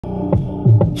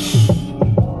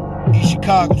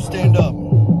Chicago, stand up.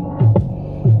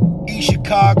 East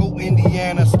Chicago,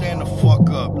 Indiana, stand the fuck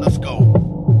up. Let's go.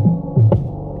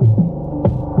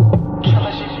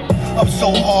 I'm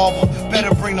so harbor,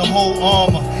 better bring the whole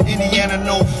armor. Indiana,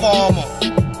 no farmer.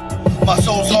 My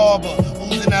soul's harbor,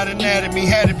 oozing out anatomy.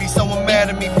 Had to be someone mad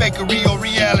at me, fakery or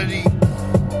reality.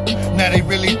 Now they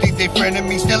really think they friend of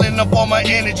me, stealing up all my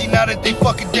energy. Now that they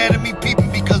fucking dead of me,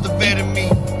 peeping because they're fed of me.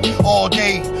 All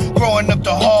day, growing up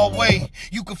the hard way.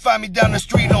 You can find me down the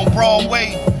street on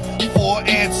Broadway. 4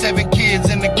 and 7 kids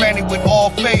and the granny with all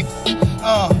faith.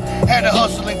 Had to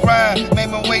hustle and grind, made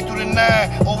my way through the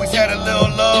 9. Always had a little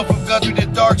love from God through the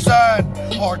dark side.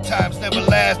 Hard times never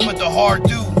last, but the hard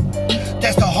do.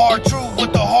 That's the hard truth,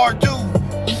 what the hard do.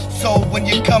 So when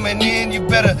you're coming in, you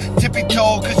better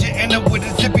tippy-toe, cause you end up with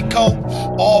a zippy coat.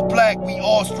 All black, we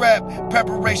all strapped,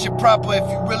 preparation proper. If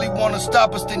you really wanna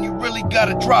stop us, then you really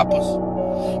gotta drop us.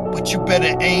 But you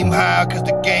better aim high, cause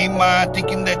the game mine,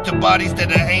 thinking that the bodies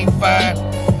that I ain't fine.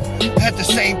 At the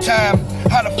same time,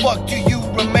 how the fuck do you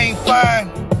remain fine?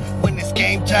 When it's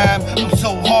game time, I'm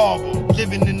so horrible.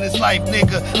 Living in this life,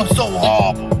 nigga, I'm so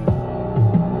horrible.